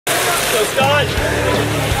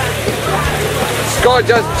Scott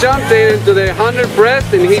just jumped into the 100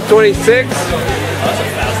 breast in heat 26.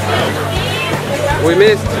 We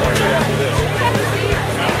missed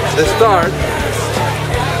the start.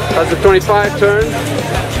 That's the 25 turn.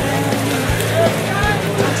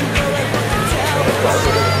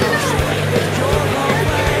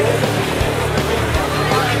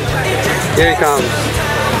 Here he comes.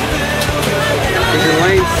 He's in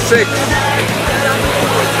lane 6.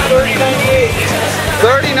 30.98.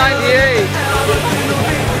 30.98.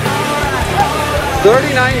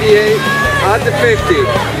 30.98 at the 50.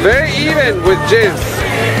 Very even with Jizz.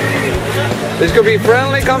 This could be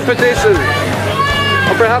friendly competition.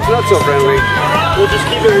 Or perhaps not so friendly. We'll just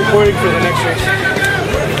keep it recording for the next race.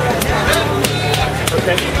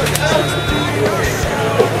 Okay.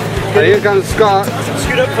 And here comes Scott.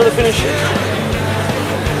 Scoot up for the finish.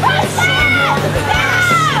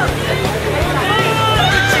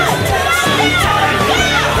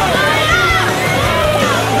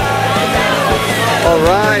 All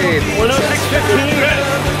right.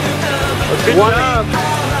 106.15. Good job.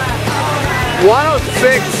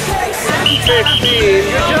 106.15. Good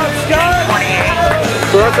job, Scott.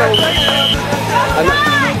 So that's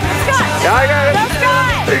yeah, I got it.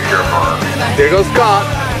 There goes Scott.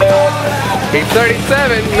 He's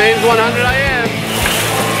 37, mains 100 IM.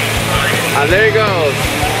 And there he goes.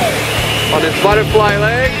 On his butterfly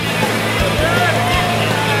leg.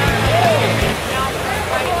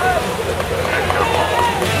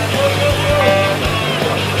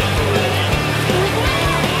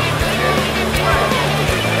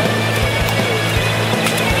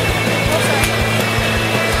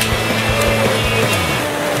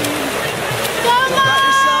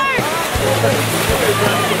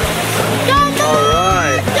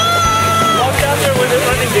 Alright.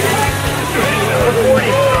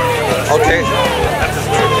 Okay.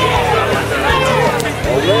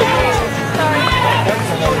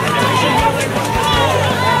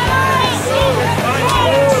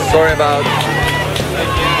 Sorry about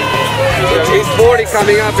he's 40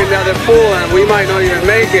 coming up in the other pool and we might not even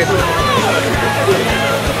make it.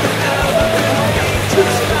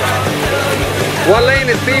 What lane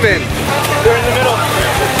is Steven? They're in the middle.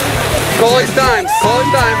 Call his time. Call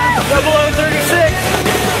his time. 0036.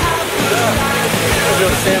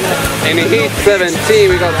 In heat 17,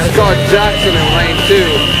 we got Scott Jackson in lane 2.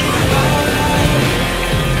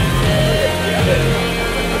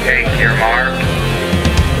 Take your mark.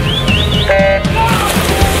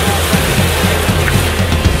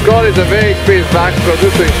 Scott is a very experienced backstroker,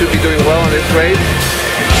 so he should be doing well in this race.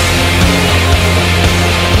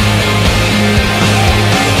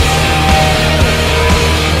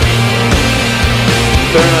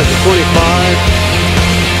 Turn at 25.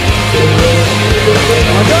 I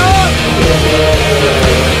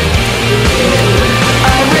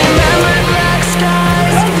remember black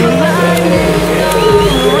skies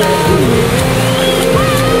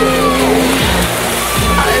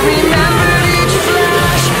I remember each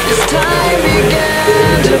flash as time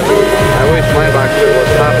began to burn. I wish my backstroke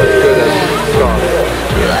was half as good as Scott.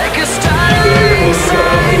 Like a startling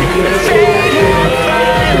sign, the fate had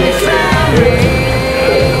finally found me.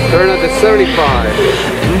 Turn at the 75.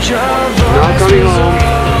 Now coming home.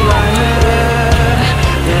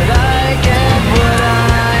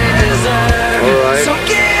 Alright. So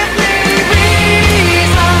give me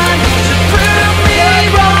reason to prove me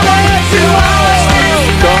wrong. To always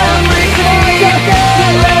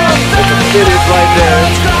It is right there.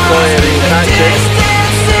 Go ahead and catch it.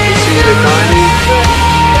 See the timing.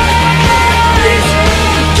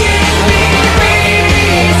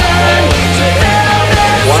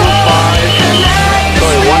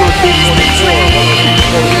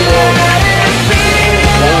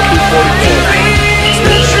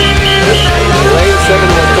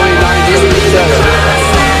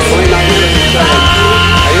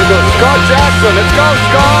 Scott Jackson, let's go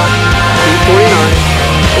Scott! He's 29,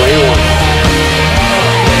 21.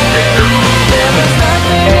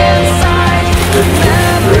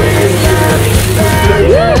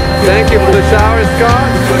 Thank you for the shower, Scott.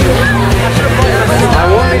 I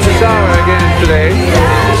won't need to shower again today,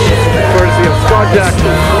 courtesy of Scott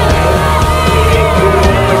Jackson.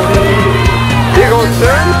 Here goes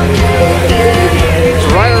turn.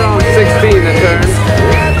 Right around 16 the turn.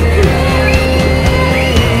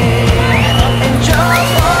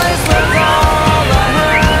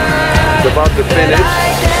 About to finish.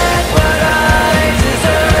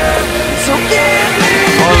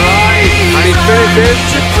 Alright, and he finishes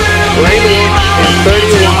lane 1 in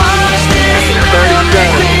 31,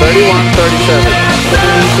 37, 31,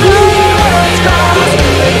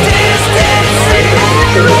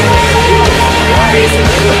 37.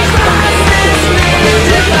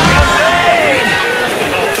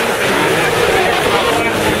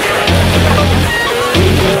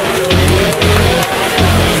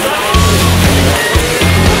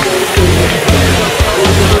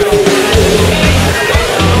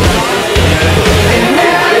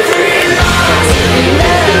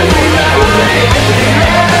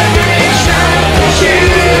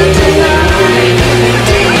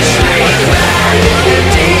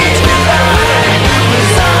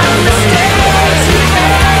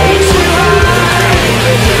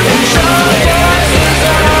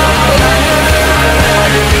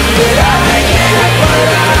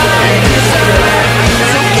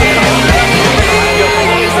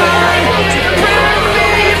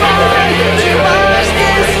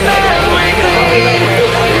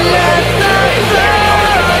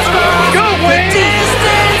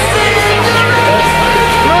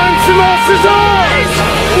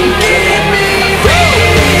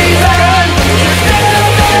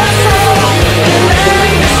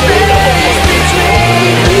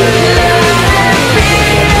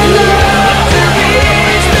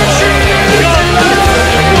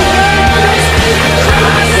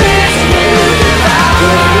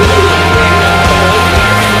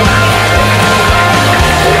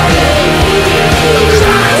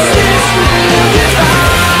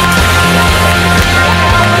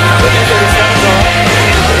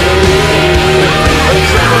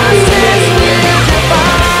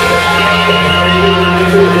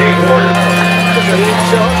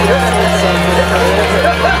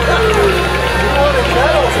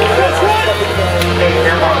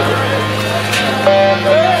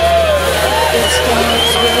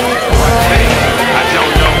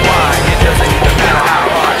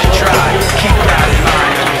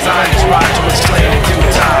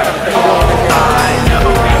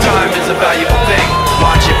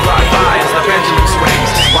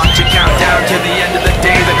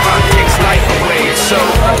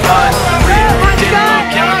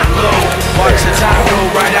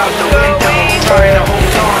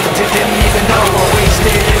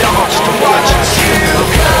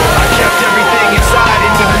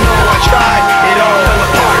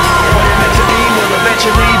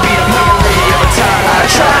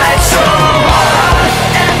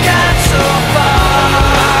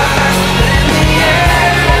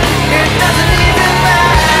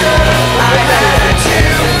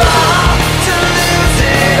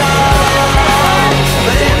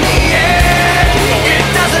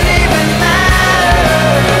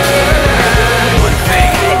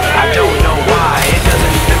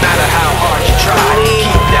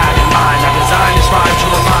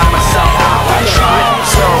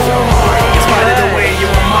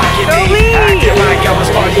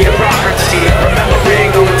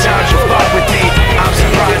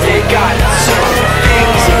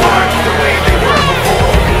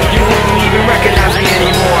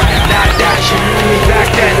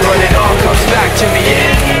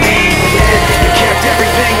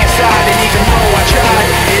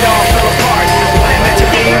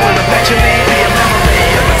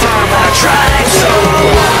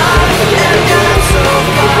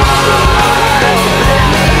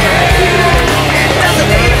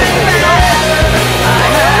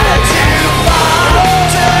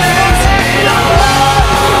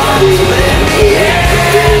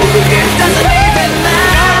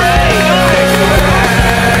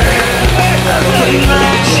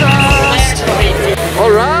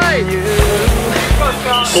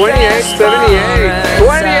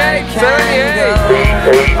 28,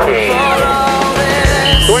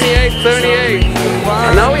 78.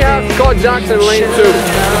 And now we have Scott Jackson, lane 2.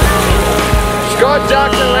 Scott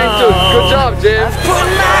Jackson, lane 2. Good job, Jim.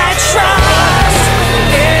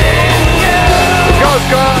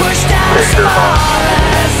 Let's go, Scott.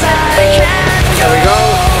 There we go.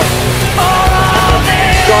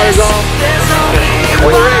 Scott is off. And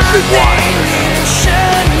the race is won.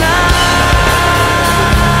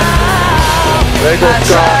 There goes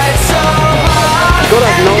Scott. Scott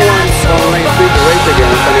has no one on lane 3 to race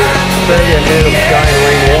against, and he's 30 ahead of the guy in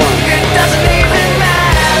lane 1.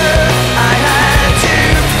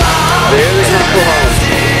 There they come to home. Let's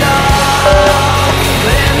see.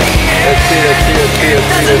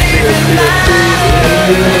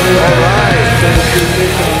 Alright.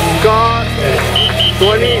 Scott,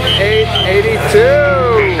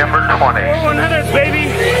 28.82. Number 20. 100s, baby.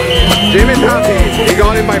 Jim is happy. He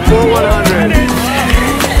got him by 4/100.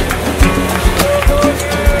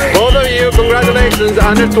 Both of you, congratulations,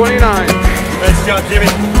 under 29. Nice job, Jimmy.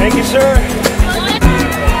 Thank you, sir.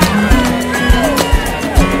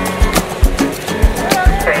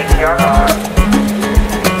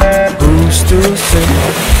 Who's to say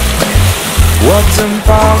what's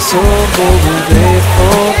impossible will they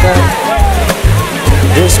forget?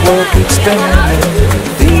 This world keeps spinning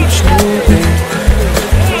with each new day.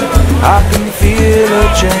 I can feel a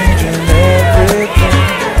change in everything,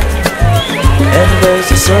 and there's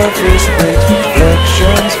a surface breaks,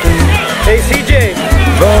 reflections fade. Hey, CJ.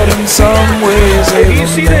 But in some ways If you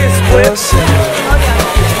see this clip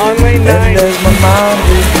on lane 9, and as my mind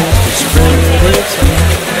begins to spread its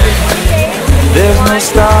wings, there's no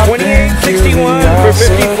stopping 28.61 for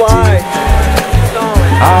 50 fly.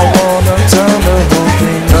 I wanna turn the whole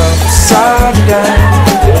thing upside down.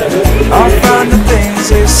 I'll find the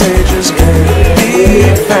things they say just can't be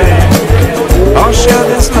found. I'll share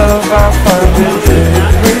this love I find with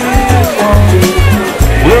everyone.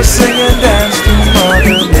 We'll sing and dance to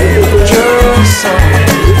Mother Nature's song.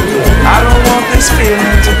 I don't want this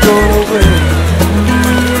feeling to go away.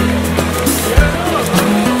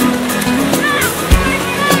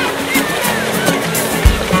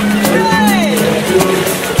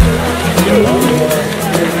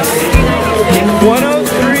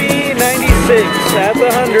 At the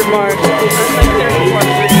 100 mark.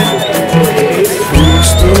 Who's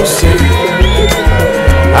to say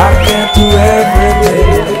I can't do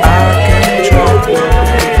everything I can try?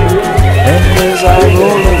 And as I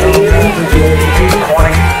roll along the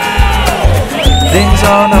way, things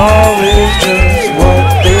aren't always just what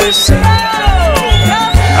they seem.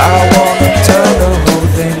 I wanna turn the whole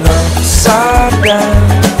thing upside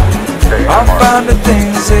down. I'll find the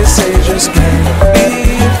things they say just can't be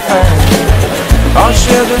found. I'll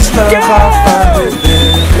share this love I find with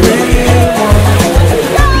everyone.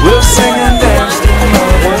 We'll sing and dance to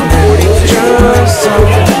Mother Nature's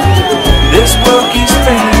song. This world keeps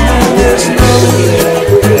spinning and there's no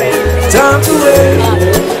time to wait.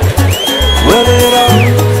 Well, it all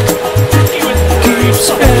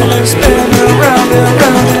keeps spinning, spinning round and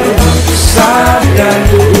round and upside down.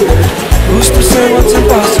 Who's to say what's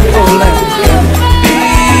impossible and can be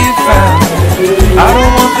found? I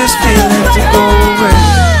don't want this feeling to go away.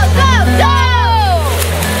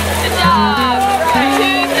 Good job.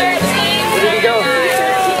 2:13. There you go.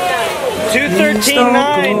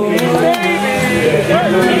 2:13.9.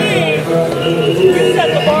 You set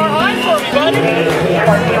the bar high for me, buddy.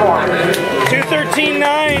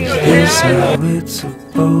 2:13.9. Is how it's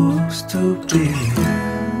supposed to be.